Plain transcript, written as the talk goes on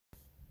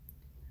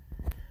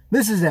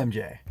This is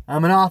MJ.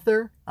 I'm an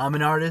author, I'm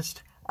an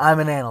artist, I'm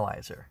an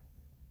analyzer.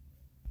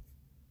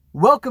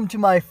 Welcome to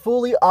my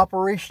fully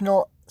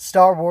operational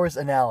Star Wars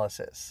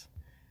analysis.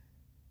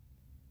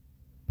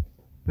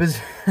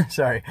 Visit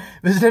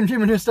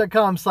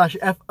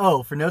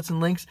mjmanus.com/FO for notes and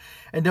links,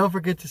 and don't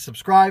forget to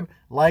subscribe,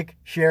 like,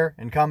 share,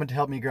 and comment to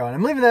help me grow. And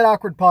I'm leaving that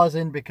awkward pause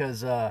in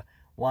because,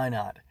 why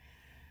not?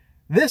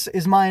 This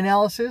is my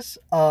analysis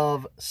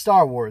of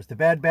Star Wars, The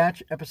Bad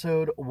Batch,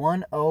 episode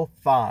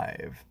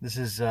 105. This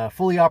is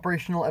fully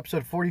operational,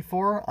 episode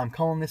 44. I'm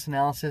calling this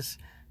analysis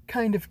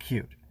kind of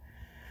cute.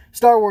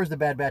 Star Wars, The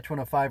Bad Batch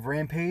 105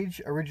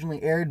 Rampage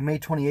originally aired May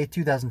 28,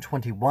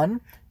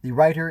 2021. The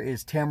writer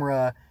is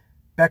Tamara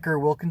Becker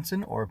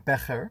Wilkinson, or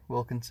Becher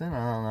Wilkinson.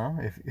 I don't know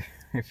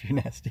if you're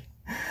nasty.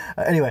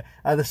 Anyway,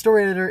 the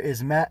story editor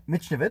is Matt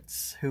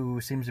Michnovitz,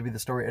 who seems to be the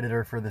story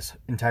editor for this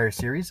entire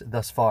series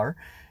thus far.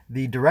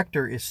 The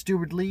director is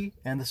Stuart Lee,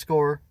 and the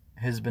score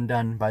has been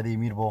done by the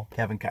immutable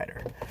Kevin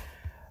Kiter.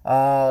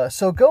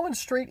 So going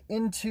straight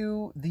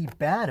into the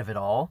bad of it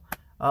all,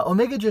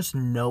 Omega just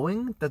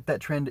knowing that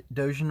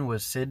Trandoshan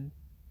was Sid,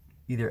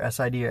 either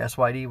SID or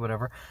SYD,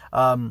 whatever,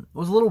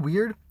 was a little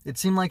weird. It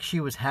seemed like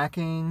she was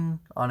hacking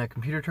on a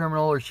computer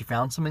terminal, or she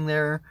found something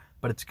there,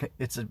 but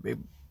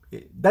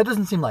that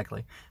doesn't seem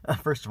likely,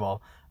 first of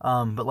all.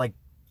 But like,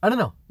 I don't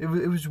know.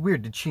 It was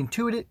weird. Did she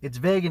intuit it? It's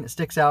vague and it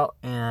sticks out,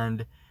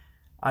 and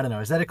I don't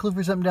know. Is that a clue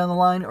for something down the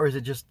line, or is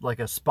it just like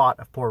a spot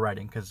of poor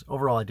writing? Because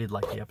overall, I did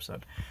like the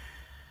episode.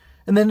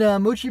 And then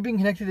Muchi being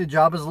connected to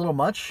Jabba's a little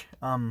much.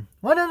 Why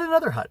not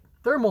another hut?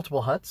 There are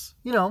multiple huts.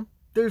 You know,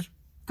 there's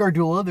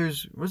Gardula.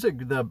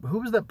 Who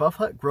was that buff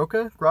hut?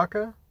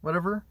 Graka?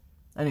 Whatever.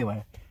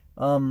 Anyway,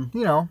 you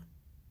know,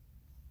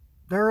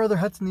 there are other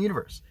huts in the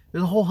universe.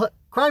 There's a whole hut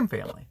crime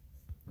family.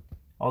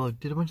 Although,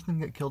 did a bunch of them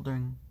get killed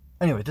during...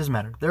 Anyway, it doesn't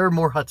matter. There are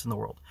more huts in the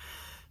world.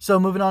 So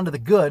moving on to the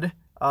good...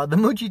 the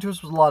Muchi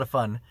twist was a lot of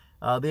fun.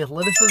 The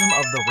athleticism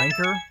of the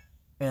Ranker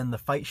and the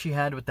fight she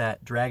had with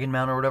that dragon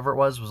mount or whatever it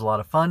was a lot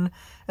of fun.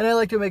 And I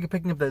liked Omega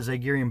picking up that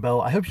Zagirian bow.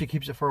 I hope she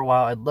keeps it for a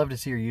while. I'd love to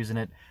see her using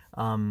it.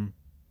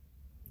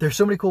 There's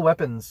so many cool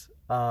weapons.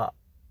 And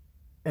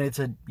it's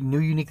a new,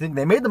 unique thing.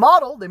 They made the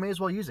model. They may as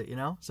well use it, you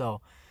know?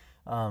 So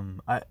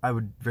I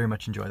would very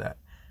much enjoy that.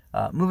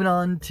 Moving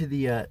on to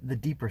the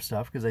deeper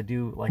stuff, because I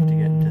do like to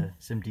get into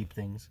some deep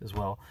things as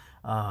well.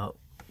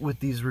 With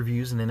these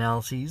reviews and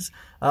analyses.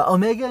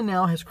 Omega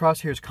now has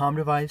Crosshair's comm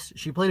device.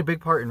 She played a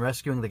big part in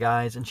rescuing the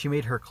guys, and she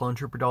made her clone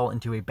trooper doll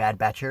into a Bad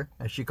Batcher,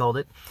 as she called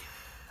it.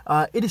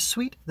 It is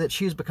sweet that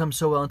she has become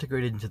so well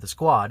integrated into the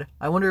squad.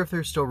 I wonder if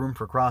there's still room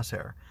for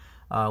Crosshair.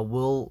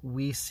 Will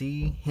he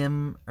see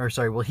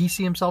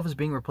himself as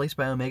being replaced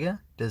by Omega?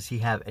 Does he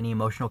have any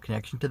emotional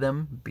connection to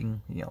them,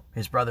 being, you know,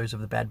 his brothers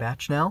of the Bad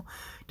Batch now?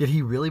 Did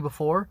he really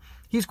before?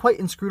 He's quite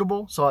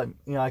inscrutable, so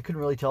I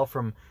couldn't really tell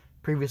from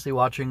previously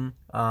watching,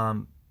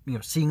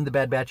 seeing the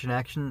Bad Batch in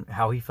action,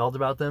 how he felt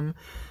about them.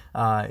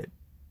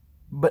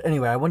 But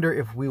anyway, I wonder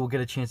if we will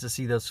get a chance to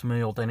see those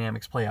familial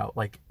dynamics play out.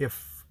 Like,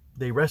 if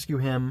they rescue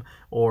him,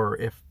 or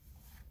if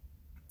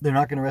they're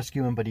not going to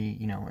rescue him, but he,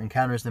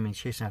 encounters them and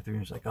he's chasing after him.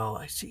 He's like, oh,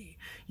 I see.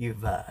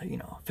 You've,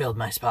 filled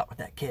my spot with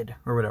that kid,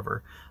 or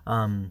whatever.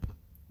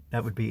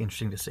 That would be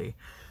interesting to see.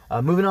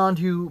 Moving on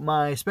to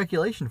my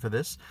speculation for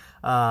this.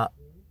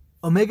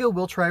 Omega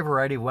will try a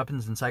variety of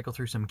weapons and cycle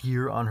through some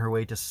gear on her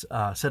way to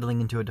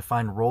settling into a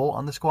defined role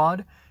on the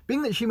squad.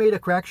 Being that she made a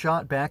crack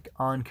shot back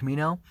on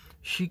Kamino,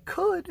 she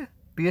could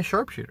be a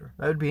sharpshooter.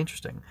 That would be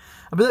interesting.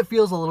 But that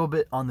feels a little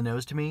bit on the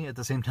nose to me at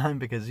the same time,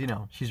 because,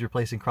 she's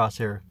replacing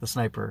Crosshair, the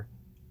sniper,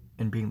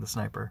 and being the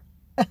sniper.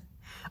 I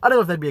don't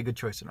know if that'd be a good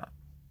choice or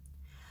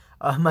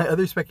not. My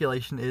other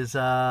speculation is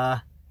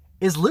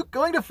Luke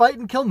going to fight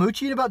and kill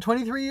Muchi in about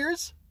 23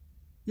 years?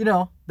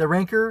 The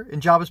Ranker in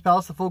Jabba's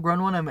palace, the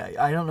full-grown one.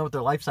 I don't know what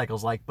their life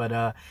cycle's like,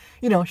 but,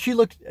 she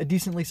looked a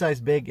decently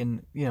sized big,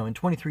 and, in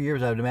 23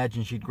 years, I would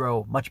imagine she'd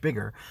grow much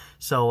bigger.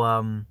 So,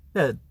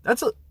 yeah,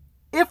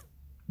 if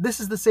this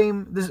is the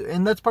same,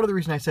 and that's part of the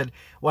reason I said,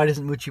 why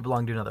doesn't Muchi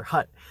belong to another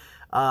hut?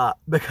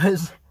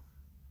 Because,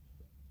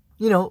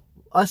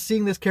 us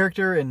seeing this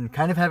character and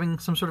kind of having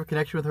some sort of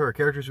connection with her, or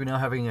characters we know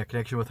having a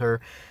connection with her,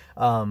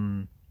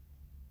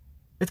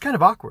 it's kind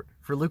of awkward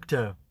for Luke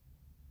to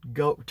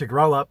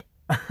grow up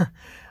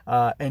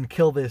and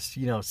kill this,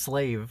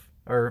 slave,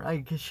 or I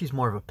guess she's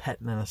more of a pet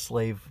than a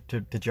slave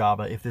to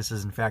Jabba, if this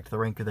is in fact the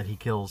Ranker that he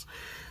kills.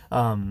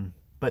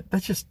 But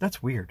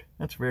that's weird.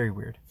 That's very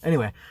weird.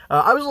 Anyway,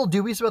 I was a little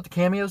dubious about the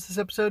cameos this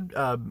episode.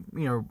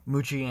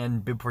 Muchi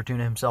and Bib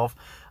Fortuna himself.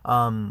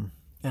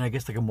 And I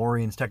guess the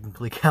Gamorreans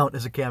technically count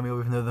as a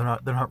cameo, even though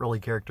they're not really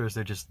characters.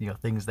 They're just,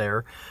 things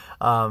there.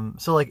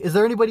 So, like, is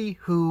there anybody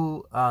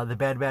who the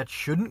Bad Batch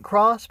shouldn't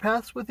cross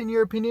paths with, in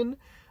your opinion?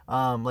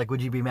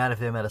 Would you be mad if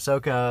they met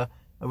Ahsoka?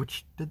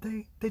 Which,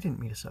 they didn't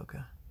meet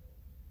Ahsoka.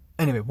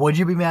 Anyway, would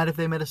you be mad if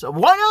they met Ahsoka?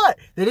 Why not?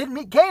 They didn't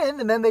meet Kanan,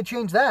 and then they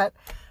changed that.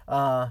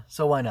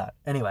 So why not?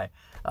 Anyway.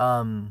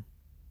 And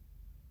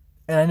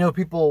I know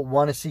people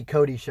want to see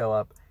Cody show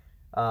up.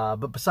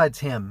 But besides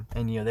him,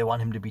 and they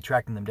want him to be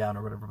tracking them down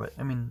or whatever. But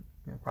I mean,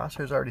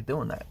 Crosshair's already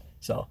doing that.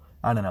 So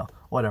I don't know,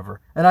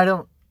 whatever. And I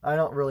don't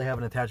really have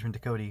an attachment to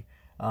Cody.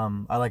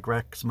 I like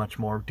Rex much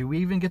more. Do we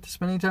even get to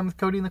spend any time with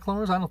Cody in the Clone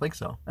Wars? I don't think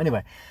so.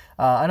 Anyway,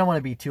 I don't want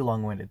to be too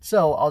long-winded,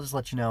 so I'll just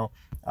let you know.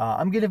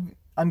 I'm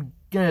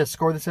gonna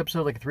score this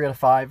episode like a 3 out of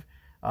 5.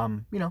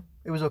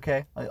 It was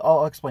okay.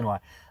 I'll explain why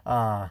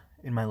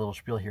in my little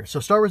spiel here. So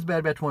Star Wars: The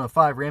Bad Batch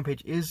 105,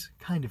 Rampage is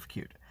kind of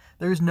cute.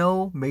 There's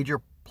no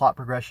major plot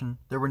progression.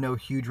 There were no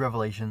huge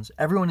revelations.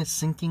 Everyone is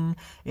sinking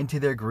into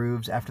their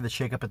grooves after the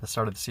shakeup at the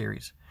start of the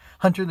series.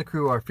 Hunter and the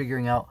crew are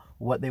figuring out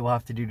what they will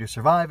have to do to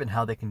survive and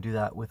how they can do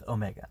that with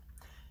Omega.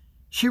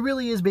 She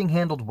really is being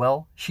handled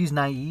well. She's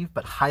naive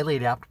but highly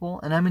adaptable,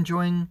 and I'm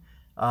enjoying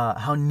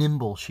how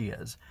nimble she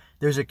is.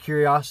 There's a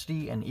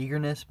curiosity and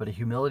eagerness, but a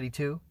humility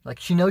too. Like,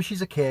 she knows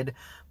she's a kid,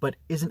 but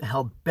isn't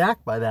held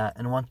back by that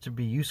and wants to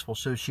be useful,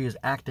 so she is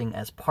acting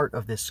as part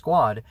of this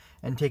squad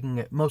and taking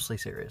it mostly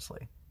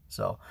seriously.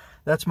 So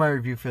that's my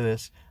review for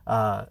this.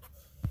 Go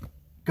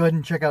ahead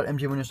and check out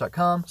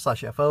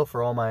mjwinners.com/FO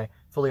for all my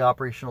fully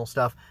operational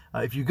stuff.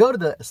 If you go to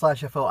the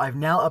 /FO, I've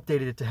now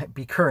updated it to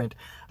be current,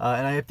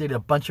 and I updated a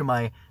bunch of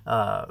my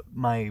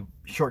my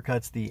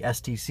shortcuts, the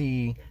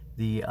STC,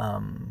 the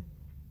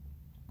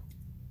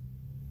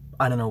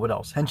I don't know what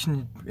else.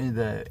 Henshin,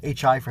 the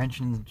HI for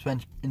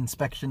Henshin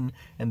inspection,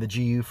 and the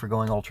GU for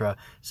going ultra.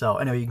 So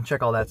anyway, you can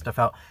check all that stuff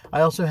out.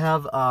 I also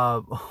have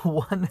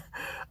one.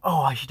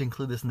 Oh, I should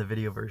include this in the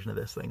video version of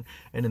this thing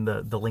and in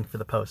the link for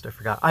the post. I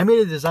forgot. I made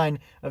a design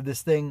of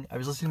this thing. I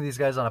was listening to these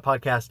guys on a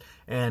podcast,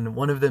 and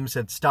one of them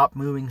said, "Stop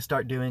moving,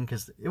 start doing,"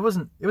 because it was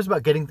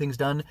about getting things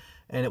done,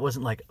 and it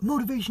wasn't like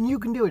motivation. You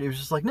can do it. It was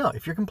just like, no,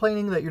 if you're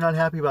complaining that you're not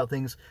happy about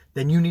things,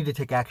 then you need to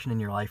take action in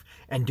your life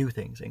and do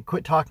things and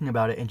quit talking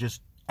about it and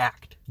just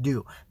act,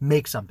 do,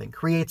 make something,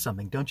 create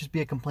something. Don't just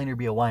be a complainer,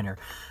 be a whiner.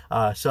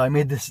 So I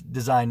made this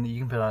design. You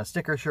can put it on a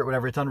sticker, shirt,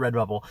 whatever. It's on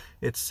Redbubble.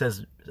 It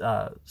says,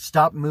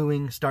 "Stop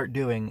moving, start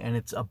doing," and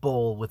it's a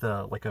bowl with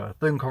a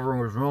thing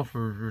covering his mouth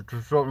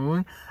to start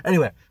moving.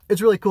 Anyway,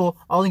 it's really cool.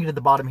 I'll link it at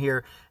the bottom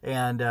here,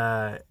 and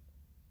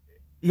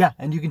yeah,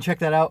 and you can check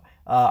that out.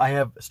 I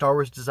have Star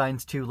Wars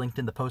designs too linked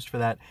in the post for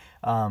that.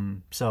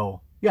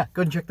 So yeah,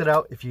 go ahead and check that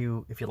out if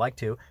you like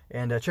to.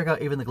 And check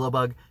out Ava and the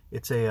Glowbug.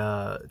 It's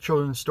a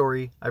children's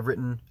story I've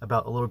written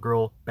about a little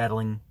girl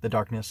battling the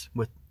darkness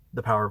with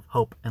the power of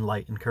hope and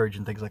light and courage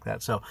and things like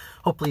that. So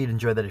hopefully you'd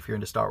enjoy that if you're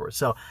into Star Wars.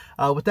 So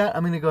with that,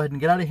 I'm going to go ahead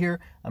and get out of here.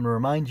 I'm going to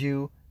remind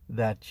you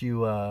that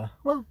you,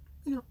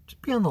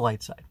 just be on the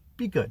light side.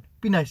 Be good.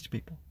 Be nice to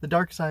people. The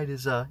dark side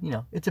is,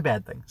 it's a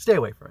bad thing. Stay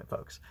away from it,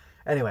 folks.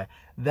 Anyway,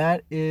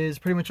 that is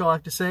pretty much all I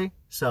have to say.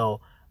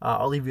 So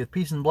I'll leave you with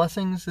peace and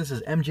blessings. This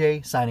is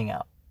MJ signing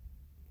out.